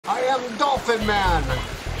I'm Dolphin Man!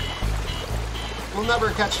 You'll never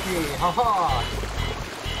catch me, haha!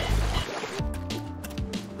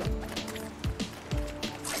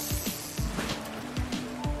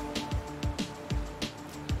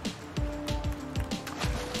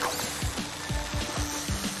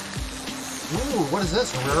 Ooh, what is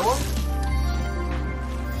this? A rare one?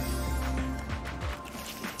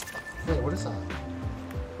 Wait, what is that?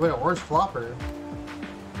 Wait, an orange flopper.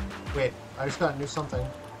 Wait, I just got a new something.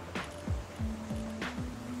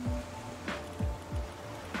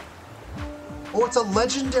 Oh, it's a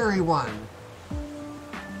legendary one!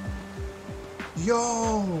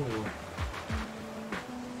 Yo!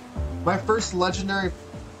 My first legendary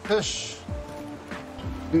fish.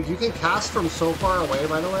 Dude, you can cast from so far away,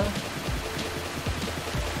 by the way.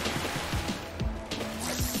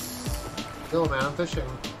 Yo, man, I'm fishing.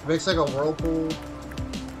 It makes like a whirlpool.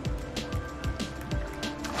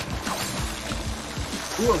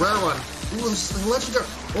 Ooh, a rare one. Ooh, this is a legendary.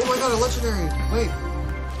 Oh my god, a legendary. Wait.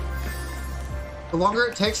 The longer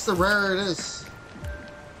it takes, the rarer it is.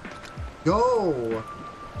 Yo!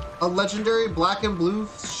 A legendary black and blue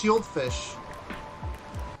shieldfish.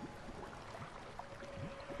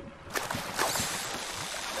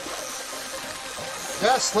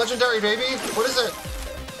 Yes, legendary, baby. What is it?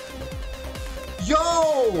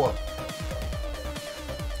 Yo!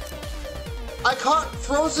 I caught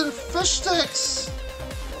frozen fish sticks!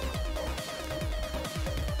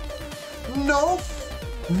 No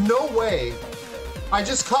way. I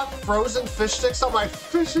just caught frozen fish sticks on my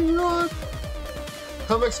fishing rod.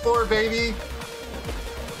 Come explore, baby.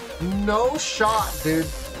 No shot, dude.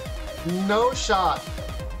 No shot.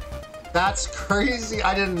 That's crazy.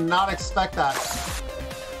 I did not expect that.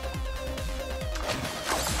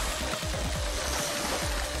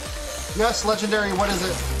 Yes, legendary, what is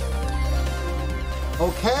it?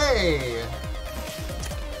 Okay.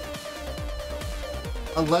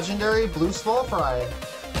 A legendary blue small fry.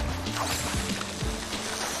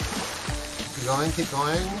 Keep going, keep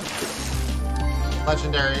going.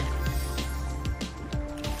 Legendary.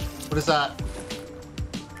 What is that?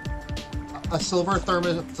 A silver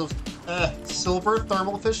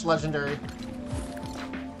thermal fish legendary.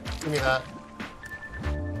 Give me that.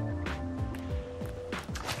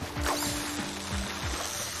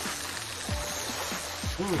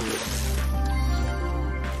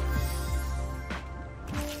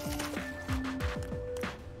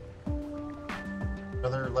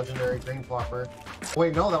 Another legendary green flopper.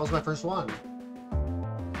 Wait, no, that was my first one.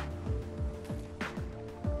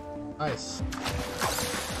 Nice.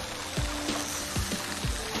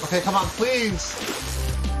 Okay, come on, please!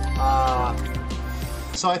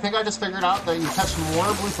 So I think I just figured out that you catch more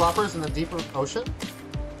blue floppers in the deeper ocean.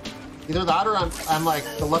 Either that or I'm like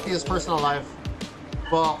the luckiest person alive.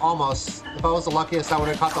 Well, almost. If I was the luckiest, I would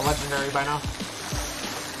have caught the legendary by now.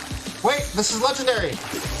 Wait, this is legendary!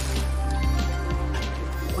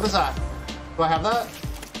 What is that? Do I have that?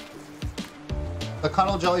 The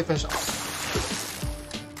cuddle jellyfish.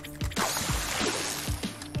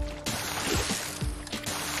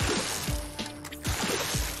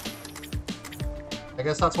 I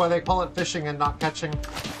guess that's why they call it fishing and not catching.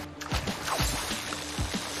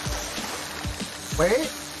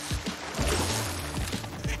 Wait.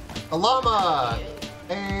 A llama!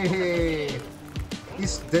 Hey!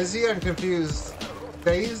 He's dizzy and confused.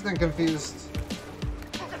 Dazed and confused.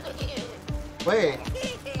 Wait,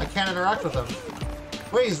 I can't interact with him.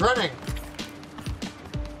 Wait, he's running.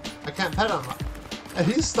 I can't pet him. And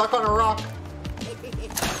he's stuck on a rock.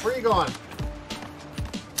 Where are you going?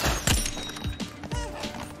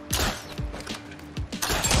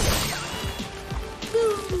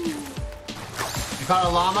 You caught a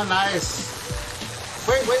llama? Nice.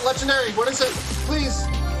 Wait, legendary. What is it? Please.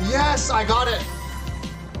 Yes, I got it.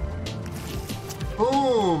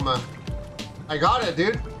 Boom. I got it,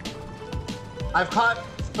 dude. I've caught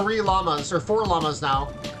 3 llamas, or 4 llamas now.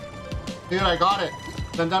 Dude, I got it.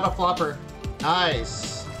 Vendetta flopper.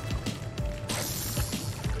 Nice.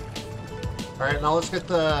 Alright, now let's get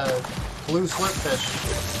the blue slipfish.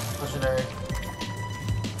 Legendary.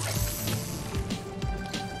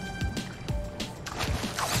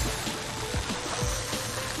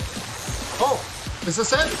 Oh! Is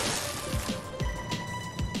this it?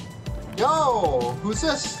 Yo! Who's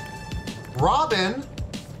this? Robin?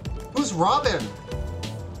 Who's Robin?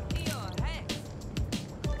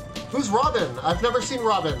 Who's Robin? I've never seen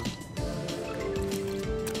Robin.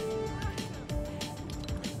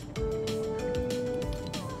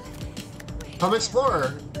 Come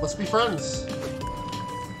explore. Let's be friends.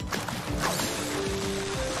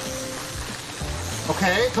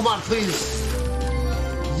 Okay, come on, please.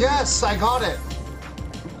 Yes, I got it.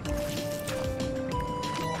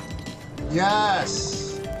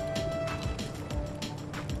 Yes.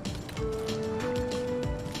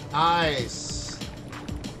 Nice.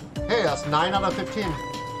 Hey, that's 9 out of 15.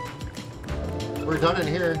 We're done in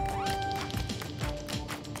here.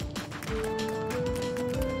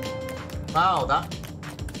 Wow, that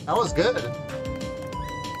was good.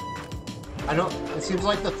 I don't. It seems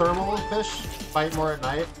like the thermal fish fight more at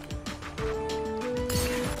night,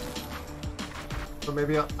 so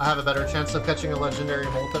maybe I have a better chance of catching a legendary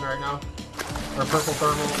molten right now, or purple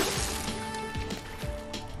thermal.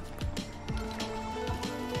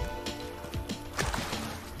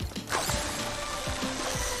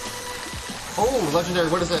 Oh, legendary!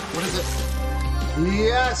 What is it? What is it?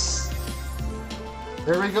 Yes!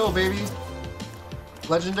 There we go, baby.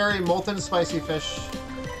 Legendary molten spicy fish.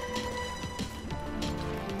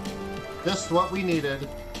 Just what we needed.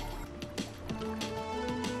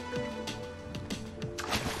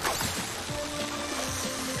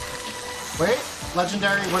 Wait,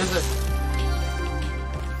 legendary, what is it?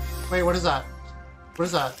 Wait, what is that? What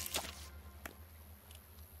is that?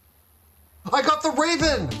 I got the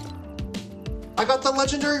raven! I got the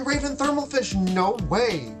legendary raven thermal fish. No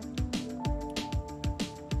way.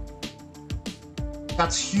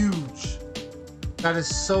 That's huge. That is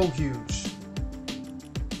so huge.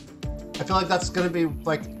 I feel like that's gonna be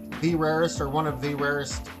like the rarest or one of the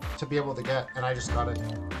rarest to be able to get, and I just got it.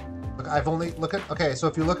 Look, I've only okay, so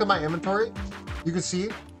if you look at my inventory, you can see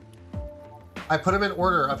I put them in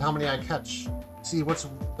order of how many I catch. See what's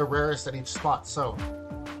the rarest at each spot. So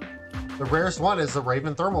the rarest one is the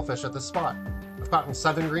raven thermal fish at this spot. I've gotten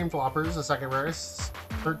 7 green floppers, the second rarest,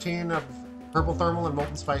 13 of purple thermal and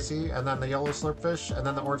molten spicy, and then the yellow slurp fish, and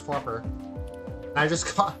then the orange flopper. And I just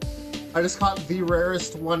caught the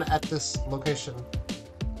rarest one at this location.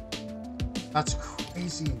 That's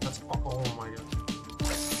crazy. That's, oh my god.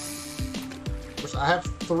 I have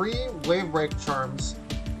 3 wave break charms.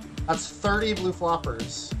 That's 30 blue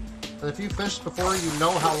floppers. And if you fished before, you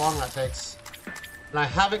know how long that takes. And I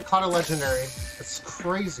haven't caught a legendary. It's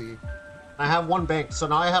crazy. I have 1 banked, so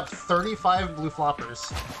now I have 35 blue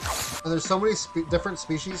floppers. And there's so many different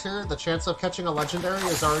species here, the chance of catching a legendary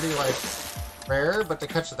is already like rare, but to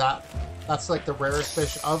catch that's like the rarest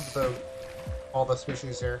fish of all the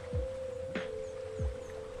species here.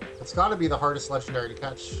 It's gotta be the hardest legendary to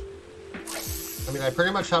catch. I mean, I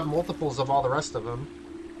pretty much have multiples of all the rest of them.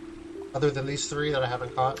 Other than these 3 that I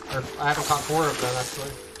haven't caught. Or I haven't caught 4 of them, actually.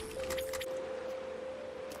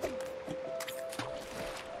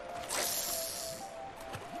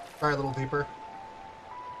 Try a little deeper.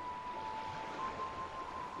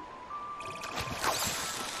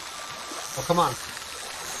 Oh, come on.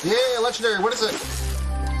 Yeah, legendary, what is it?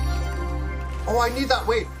 Oh, I need that.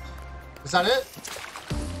 Wait. Is that it?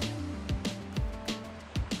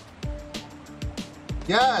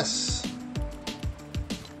 Yes.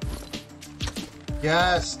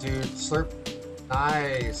 Yes, dude. Slurp.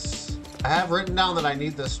 Nice. I have written down that I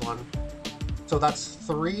need this one. So that's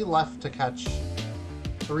 3 left to catch.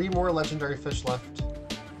 3 more legendary fish left.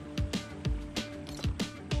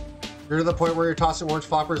 You're to the point where you're tossing orange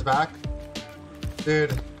floppers back?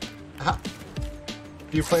 Dude, do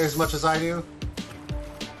you play as much as I do?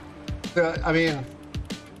 I mean,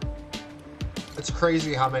 it's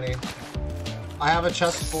crazy how many. I have a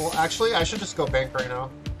chest full. Actually, I should just go bank right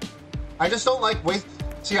now. I just don't like waste.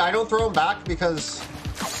 See, I don't throw them back because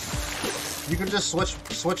you can just switch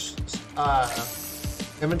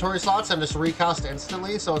inventory slots and just recast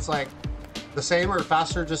instantly. So it's like the same or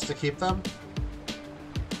faster just to keep them.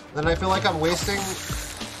 Then I feel like I'm wasting.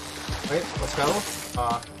 Wait, let's go.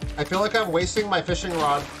 I feel like I'm wasting my fishing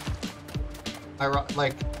rod.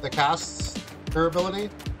 Like the cast's durability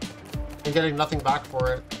and getting nothing back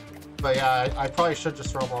for it. But yeah, I probably should just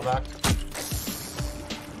throw them all back.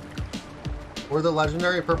 Or the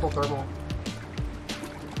legendary purple thermal.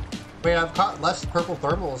 Wait, I've caught less purple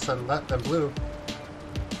thermals than blue.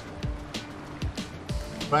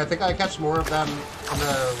 But I think I catch more of them in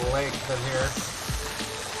the lake than here.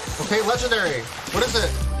 Okay, legendary. What is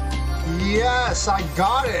it? Yes, I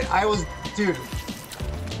got it. Dude.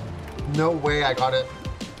 No way I got it.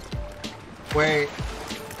 Wait.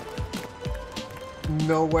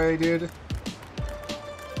 No way, dude.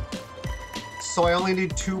 So I only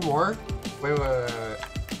need 2 more?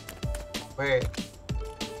 Wait.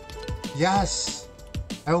 Yes.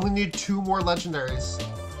 I only need 2 more legendaries.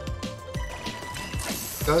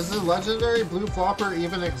 Does the legendary blue flopper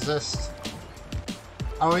even exist?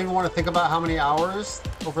 I don't even want to think about how many hours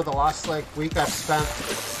over the last week I've spent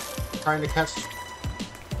trying to catch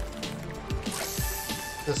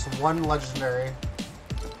this one legendary.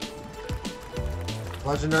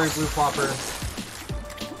 Legendary blue flopper.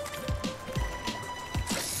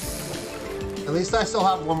 At least I still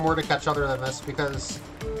have one more to catch other than this, because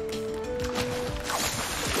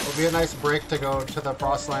it'll be a nice break to go to the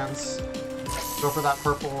Frostlands. Go for that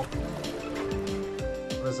purple...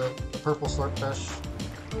 What is it? The purple slurpfish.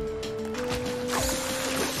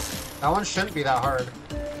 That one shouldn't be that hard.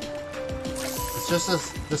 It's just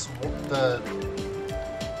the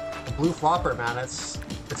blue flopper, man. It's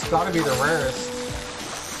gotta be the rarest.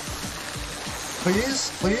 Please,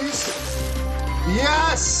 please.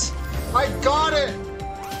 Yes! I got it!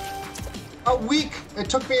 A week! It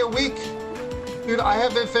took me a week. Dude, I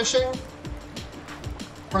have been fishing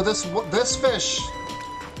for this fish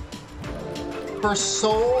for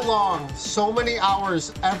so long, so many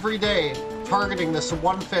hours every day, targeting this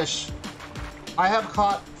one fish. I have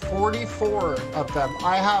caught 44 of them.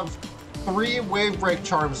 I have 3 wave break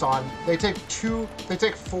charms on. They take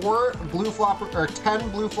 4 blue flopper, or 10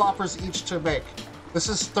 blue floppers each to make. This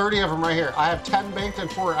is 30 of them right here. I have 10 banked and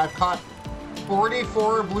 4. I've caught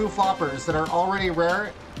 44 blue floppers that are already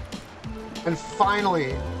rare. And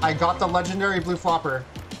finally, I got the legendary blue flopper.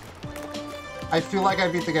 I feel like I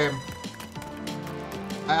beat the game.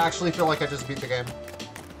 I actually feel like I just beat the game.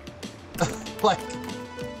 Like,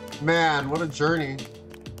 man, what a journey.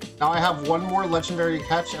 Now I have one more legendary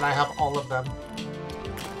catch and I have all of them.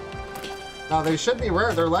 Now they should be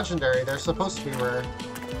rare, they're legendary. They're supposed to be rare.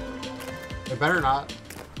 They better not.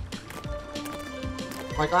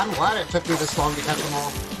 Like, I'm glad it took me this long to catch them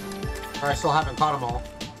all. Or I still haven't caught them all,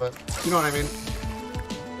 but you know what I mean.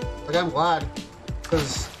 Like, I'm glad,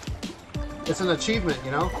 because it's an achievement,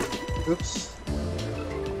 you know? Oops.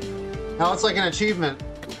 Now it's like an achievement.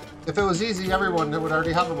 If it was easy, everyone would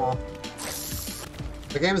already have them all.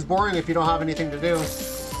 The game's boring if you don't have anything to do.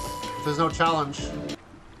 If there's no challenge.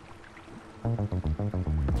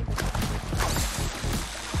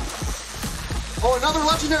 Oh, another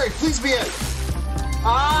legendary! Please be it!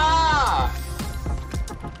 Ah!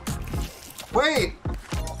 Wait!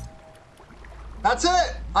 That's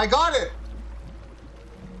it! I got it!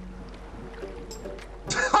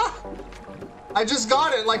 I just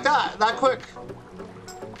got it like that quick.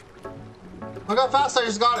 Look how fast I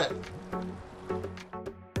just got it.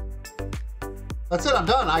 That's it, I'm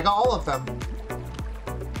done. I got all of them.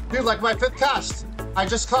 Dude, like my 5th cast, I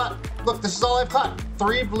just caught, look, this is all I've caught.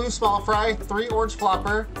 3 blue small fry, 3 orange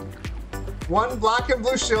flopper, 1 black and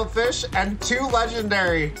blue shieldfish, and 2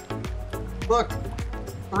 legendary. Look,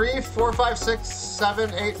 3, 4, 5, 6,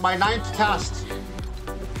 7, 8, my 9th cast.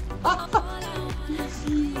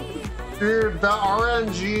 Dude, the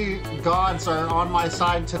RNG gods are on my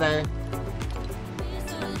side today.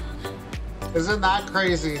 Isn't that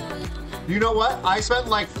crazy? You know what? I spent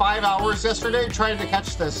like 5 hours yesterday trying to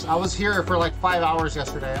catch this. I was here for like 5 hours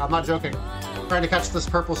yesterday. I'm not joking. Trying to catch this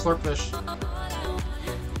purple slurpfish.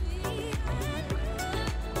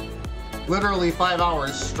 Literally 5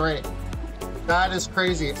 hours straight. That is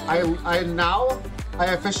crazy. I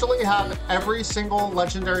officially have every single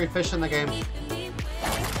legendary fish in the game.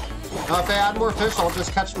 Now if they add more fish, I'll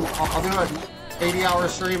just catch them. I'll do an 80-hour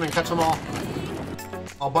stream and catch them all.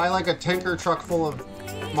 I'll buy like a tanker truck full of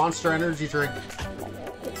Monster Energy drink.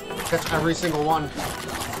 Catch every single one.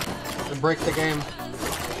 And break the game.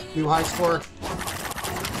 New high score.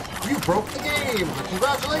 You broke the game!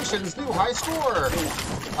 Congratulations, new high score!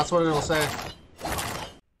 That's what it'll say.